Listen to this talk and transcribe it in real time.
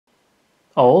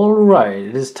Alright,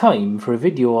 it is time for a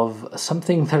video of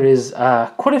something that is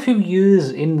quite a few years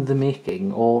in the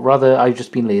making, or rather I've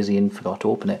just been lazy and forgot to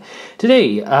open it.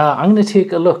 Today I'm going to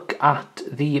take a look at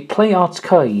the Play Arts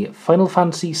Kai Final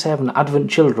Fantasy VII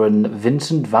Advent Children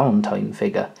Vincent Valentine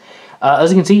figure.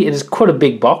 As you can see, it is quite a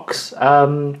big box,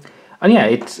 and yeah,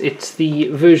 it's the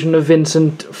version of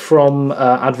Vincent from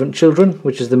Advent Children,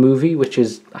 which is the movie, which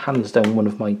is hands down one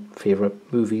of my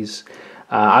favourite movies.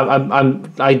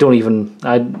 I don't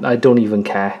even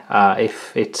care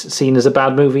if it's seen as a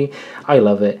bad movie. I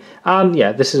love it. And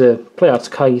yeah, this is a Play Arts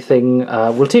Kai thing.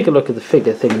 We'll take a look at the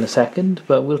figure thing in a second,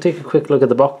 but we'll take a quick look at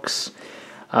the box.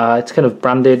 It's kind of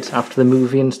branded after the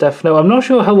movie and stuff. Now, I'm not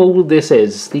sure how old this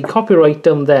is. The copyright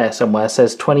down there somewhere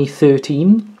says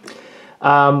 2013,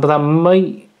 but that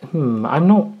might. I'm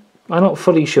not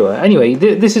fully sure. Anyway,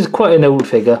 this is quite an old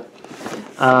figure.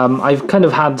 I've kind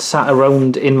of had sat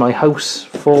around in my house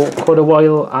for quite a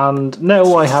while, and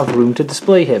now I have room to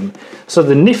display him. So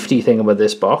the nifty thing about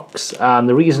this box, and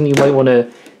the reason you might want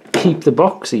to keep the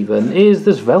box even, is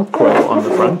there's Velcro on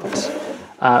the front.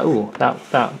 Oh,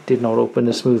 that did not open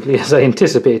as smoothly as I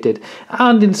anticipated.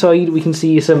 And inside we can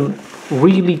see some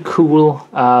really cool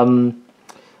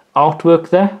artwork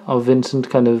there of Vincent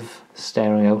kind of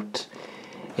staring out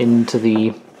into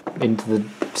the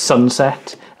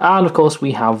sunset. And of course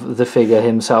we have the figure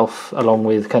himself, along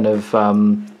with kind of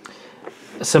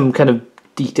some kind of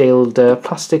detailed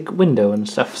plastic window and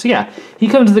stuff. So yeah, he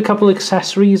comes with a couple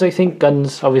accessories, I think,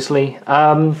 guns obviously.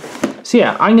 So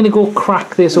yeah, I'm going to go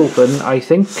crack this open, I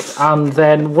think, and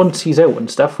then once he's out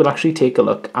and stuff, we'll actually take a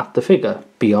look at the figure,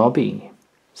 BRB.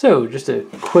 So, just a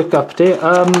quick update,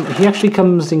 he actually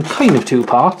comes in kind of two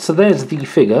parts. So there's the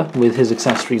figure with his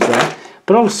accessories there,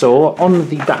 but also on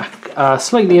the back,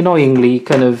 slightly annoyingly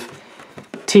kind of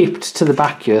taped to the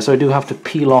back here, so I do have to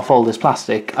peel off all this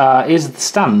plastic, is the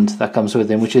stand that comes with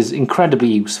him, which is incredibly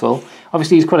useful.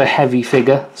 Obviously he's quite a heavy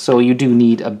figure, so you do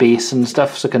need a base and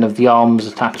stuff, so kind of the arms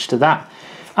attached to that,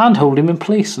 and hold him in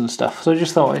place and stuff. So I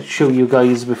just thought I'd show you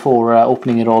guys before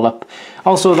opening it all up.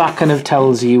 Also, that kind of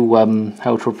tells you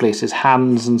how to replace his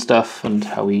hands and stuff, and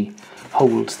how he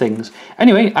holds things.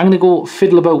 Anyway, I'm going to go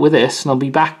fiddle about with this, and I'll be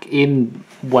back in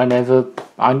whenever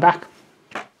I'm back.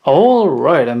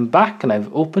 Alright, I'm back and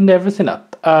I've opened everything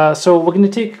up. So we're going to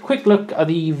take a quick look at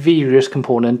the various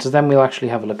components, and then we'll actually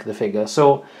have a look at the figure.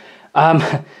 So,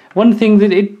 one thing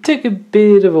that it took a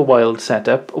bit of a while to set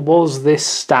up was this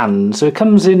stand. So it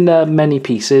comes in many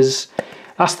pieces.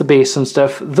 That's the base and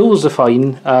stuff. Those are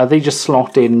fine. They just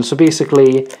slot in. So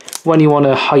basically, when you want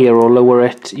to higher or lower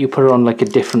it, you put it on like a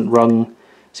different rung,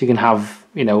 so you can have,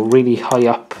 you know, really high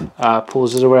up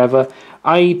poses or whatever.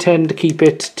 I tend to keep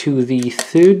it to the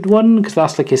third one, because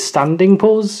that's like his standing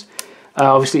pose.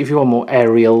 Obviously, if you want more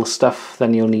aerial stuff,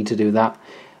 then you'll need to do that.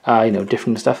 You know,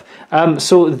 different stuff.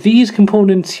 So these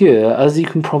components here, as you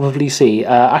can probably see,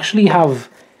 actually have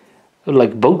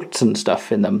like bolts and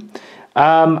stuff in them.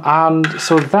 And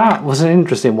so that was an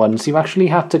interesting one. So you actually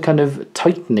had to kind of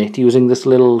tighten it using this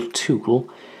little tool.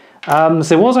 So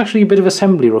there was actually a bit of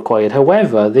assembly required.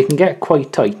 However, they can get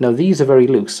quite tight. Now these are very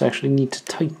loose. I actually need to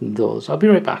tighten those. I'll be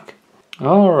right back.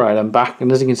 Alright, I'm back,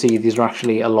 and as you can see, these are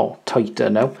actually a lot tighter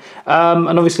now.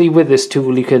 And obviously with this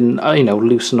tool you can, you know,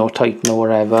 loosen or tighten or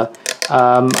whatever.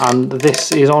 And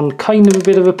this is on kind of a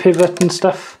bit of a pivot and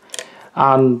stuff.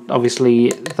 And obviously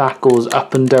that goes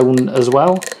up and down as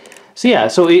well. So yeah,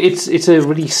 so it's a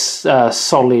really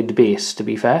solid base, to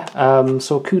be fair.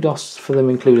 So kudos for them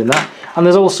including that. And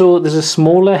there's a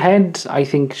smaller head, I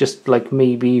think, just like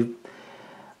maybe,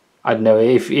 I don't know,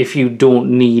 if you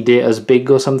don't need it as big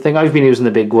or something. I've been using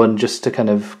the big one just to kind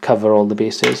of cover all the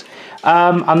bases.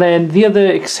 And then the other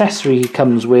accessory he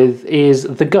comes with is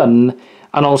the gun,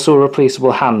 and also a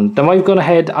replaceable hand. Now I've gone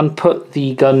ahead and put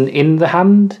the gun in the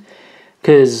hand,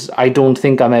 because I don't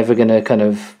think I'm ever going to kind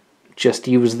of just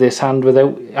use this hand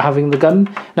without having the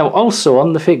gun. Now also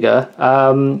on the figure,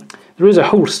 there is a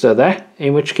holster there,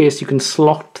 in which case you can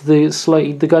slide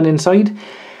the gun inside.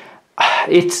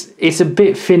 It's a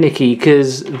bit finicky,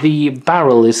 because the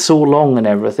barrel is so long and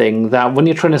everything that when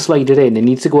you're trying to slide it in, it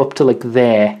needs to go up to like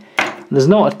there. There's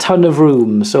not a ton of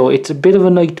room, so it's a bit of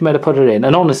a nightmare to put it in.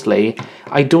 And honestly,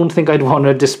 I don't think I'd want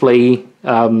to display.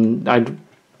 I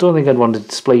don't think I'd want to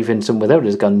display Vincent without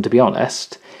his gun, to be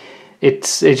honest. It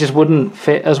just wouldn't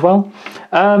fit as well.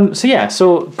 So yeah,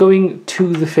 so going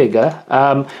to the figure.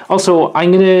 Also,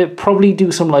 I'm gonna probably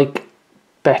do some like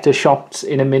better shots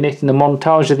in a minute in a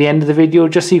montage at the end of the video,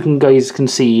 just so you guys can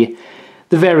see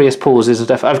the various poses and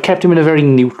stuff. I've kept him in a very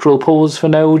neutral pose for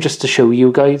now, just to show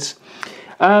you guys.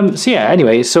 So yeah,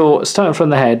 anyway, so starting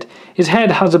from the head, his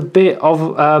head has a bit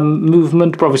of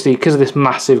movement, but obviously because of this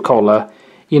massive collar,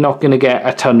 you're not going to get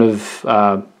a ton of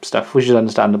stuff, which is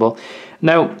understandable.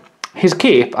 Now, his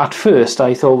cape, at first,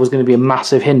 I thought was going to be a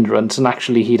massive hindrance, and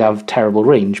actually he'd have terrible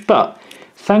range, but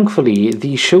thankfully,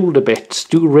 the shoulder bits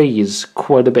do raise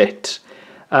quite a bit.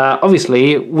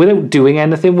 Obviously, without doing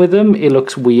anything with them, it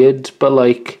looks weird, but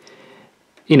like,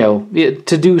 you know,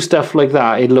 to do stuff like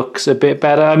that, it looks a bit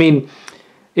better. I mean,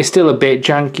 it's still a bit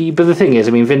janky, but the thing is,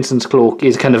 I mean, Vincent's cloak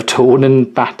is kind of torn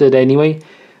and battered anyway,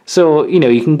 so, you know,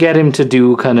 you can get him to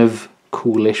do kind of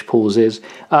coolish poses.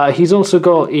 He's also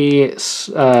got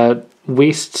a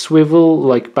waist swivel,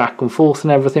 like back and forth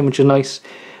and everything, which is nice.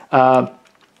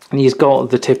 And he's got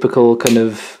the typical kind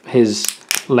of, his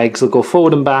legs will go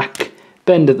forward and back,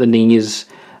 bend at the knees,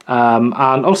 and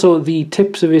also the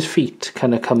tips of his feet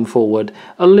kind of come forward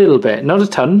a little bit, not a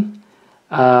ton.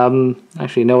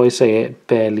 Actually, no, I say it,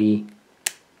 barely.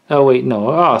 Oh wait, no,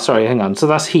 oh sorry, hang on, so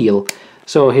that's heel.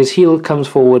 So his heel comes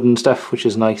forward and stuff, which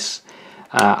is nice,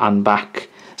 and back.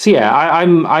 So yeah,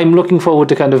 I'm looking forward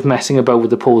to kind of messing about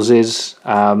with the poses.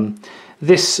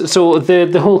 So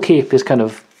the whole cape is kind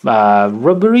of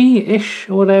rubbery-ish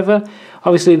or whatever.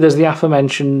 Obviously, there's the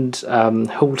aforementioned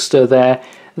holster there.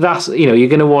 That's, you know, you're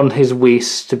going to want his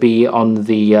waist to be on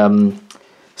the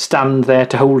stand there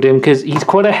to hold him, because he's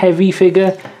quite a heavy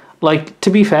figure. Like, to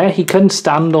be fair, he can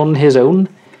stand on his own,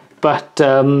 but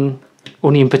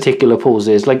only in particular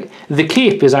poses. Like, the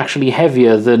cape is actually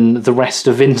heavier than the rest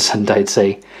of Vincent, I'd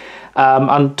say.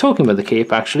 And talking about the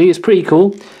cape, actually, it's pretty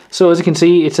cool. So as you can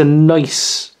see, it's a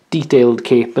nice detailed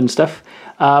cape and stuff.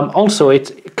 Also,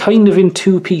 it's kind of in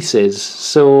two pieces,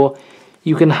 so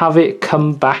you can have it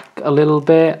come back a little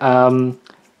bit.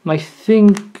 I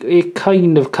think it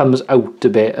kind of comes out a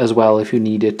bit as well if you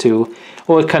need it to,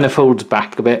 or it kind of folds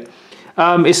back a bit.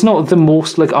 It's not the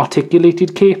most like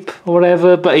articulated cape or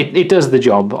whatever, but it does the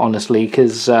job, honestly,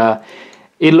 because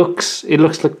it looks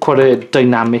like quite a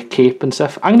dynamic cape and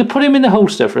stuff. I'm going to put him in the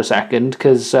holster for a second,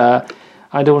 because I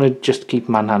don't want to just keep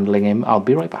manhandling him. I'll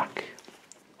be right back.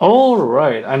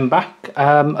 Alright, I'm back.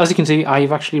 As you can see,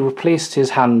 I've actually replaced his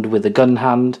hand with a gun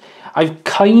hand. I've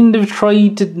kind of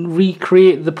tried to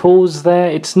recreate the pose there.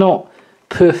 It's not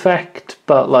perfect,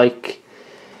 but like,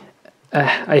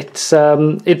 it's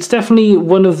definitely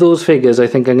one of those figures I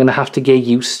think I'm going to have to get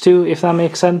used to, if that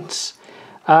makes sense.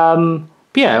 But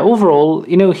yeah, overall,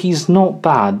 you know, he's not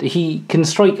bad. He can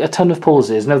strike a ton of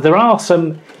poses. Now, there are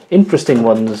some interesting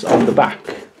ones on the back.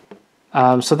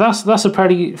 So that's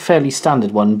a fairly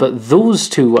standard one, but those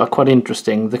two are quite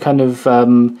interesting. The kind of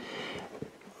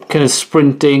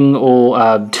sprinting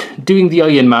or doing the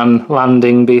Iron Man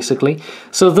landing, basically.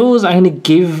 So those I'm going to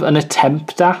give an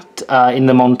attempt at in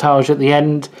the montage at the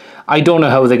end. I don't know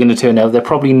how they're going to turn out. They're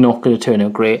probably not going to turn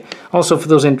out great. Also, for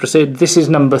those interested, this is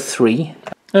number 3.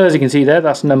 As you can see there,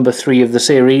 that's number 3 of the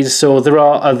series. So there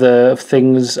are other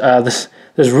things. There's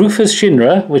Rufus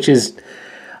Shinra, which is...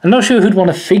 I'm not sure who'd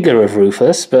want a figure of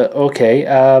Rufus, but okay.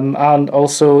 And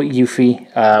also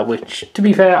Yuffie, which, to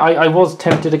be fair, I was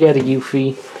tempted to get a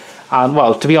Yuffie. And,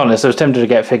 well, to be honest, I was tempted to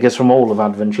get figures from all of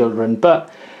Advent Children,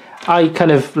 but I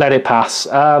kind of let it pass.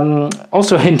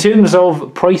 Also, in terms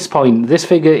of price point, this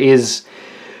figure is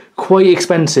quite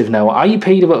expensive now. I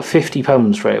paid about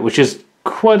 £50 for it, which is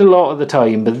quite a lot at the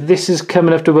time, but this is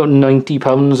coming up to about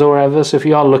 £90 or whatever, so if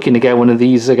you are looking to get one of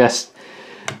these, I guess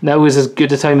now is as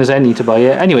good a time as any to buy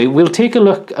it. Anyway, we'll take a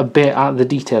look a bit at the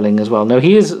detailing as well. Now,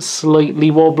 he is slightly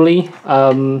wobbly.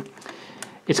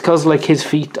 It's because, like, his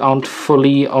feet aren't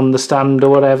fully on the stand or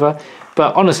whatever.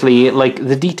 But honestly, like,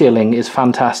 the detailing is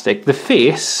fantastic. The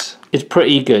face is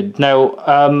pretty good. Now,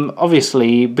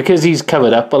 obviously, because he's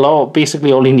covered up a lot,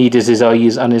 basically all he needs is his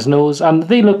eyes and his nose, and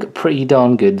they look pretty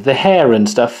darn good. The hair and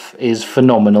stuff is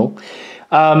phenomenal.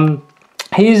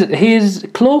 His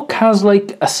cloak has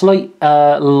like a slight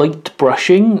light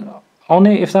brushing on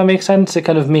it, if that makes sense. It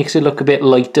kind of makes it look a bit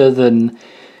lighter than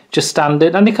just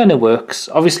standard, and it kind of works.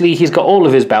 Obviously, he's got all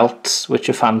of his belts, which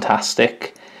are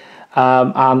fantastic.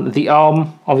 And the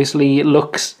arm, obviously,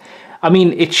 looks... I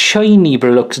mean, it's shiny, but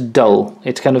it looks dull.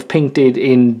 It's kind of painted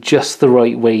in just the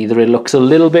right way that it looks a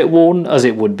little bit worn, as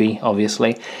it would be,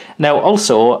 obviously. Now,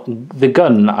 also, the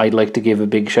gun I'd like to give a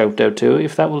big shout out to,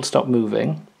 if that will stop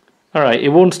moving. Alright, it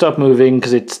won't stop moving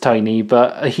because it's tiny,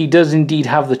 but he does indeed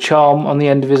have the charm on the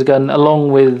end of his gun,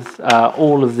 along with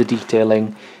all of the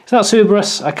detailing. Is that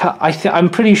Cerberus? I'm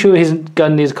pretty sure his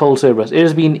gun is called Cerberus. It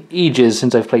has been ages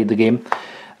since I've played the game.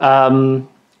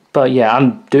 But yeah,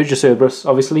 and Dirge of Cerberus,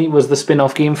 obviously, was the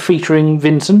spin-off game featuring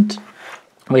Vincent,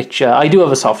 which I do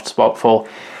have a soft spot for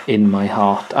in my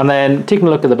heart. And then, taking a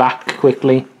look at the back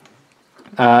quickly,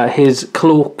 His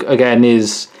cloak, again,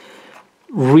 is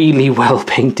really well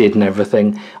painted and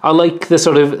everything. I like the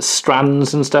sort of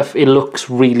strands and stuff. It looks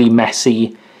really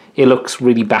messy. It looks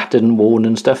really battered and worn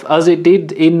and stuff, as it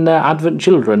did in Advent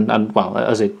Children, and well,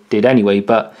 as it did anyway.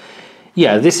 But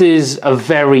yeah, this is a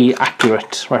very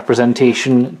accurate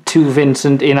representation to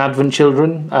Vincent in Advent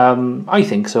Children. I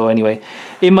think so anyway.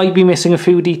 It might be missing a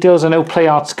few details. I know Play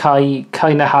Arts Kai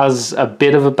kind of has a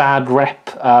bit of a bad rep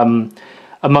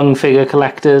among figure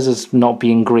collectors as not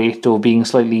being great or being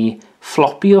slightly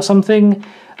floppy or something.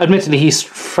 Admittedly, he's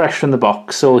fresh from the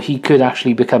box, so he could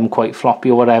actually become quite floppy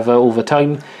or whatever over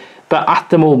time. But at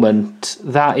the moment,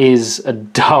 that is a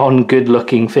darn good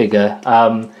looking figure.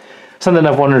 Something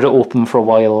I've wanted to open for a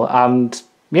while, and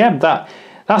yeah,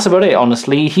 that's about it,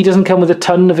 honestly. He doesn't come with a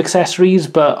ton of accessories,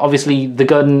 but obviously the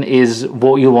gun is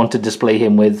what you want to display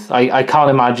him with. I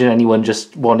can't imagine anyone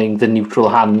just wanting the neutral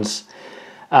hands.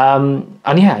 And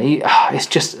yeah, it's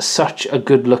just such a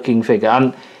good looking figure.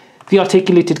 And the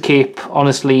articulated cape,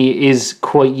 honestly, is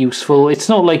quite useful. It's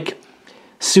not like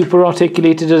super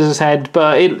articulated, as I said,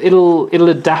 but it'll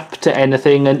adapt to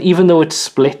anything. And even though it's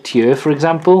split here, for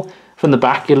example, from the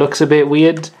back it looks a bit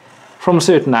weird. From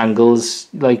certain angles,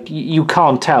 like, you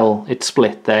can't tell it's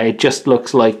split there. It just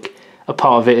looks like a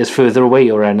part of it is further away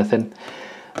or anything.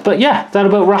 But yeah, that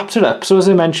about wraps it up. So as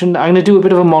I mentioned, I'm going to do a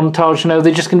bit of a montage now.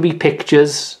 They're just going to be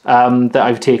pictures that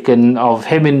I've taken of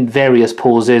him in various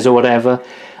poses or whatever.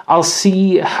 I'll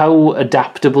see how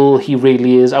adaptable he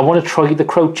really is. I want to try the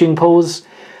crouching pose.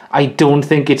 I don't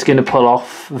think it's going to pull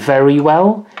off very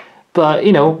well, but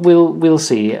you know, we'll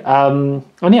see. And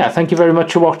yeah, thank you very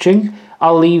much for watching.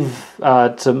 I'll leave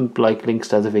some links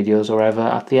to other videos or whatever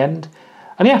at the end.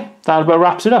 And yeah, that about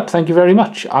wraps it up. Thank you very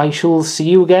much. I shall see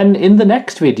you again in the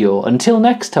next video. Until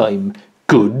next time,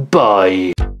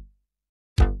 goodbye.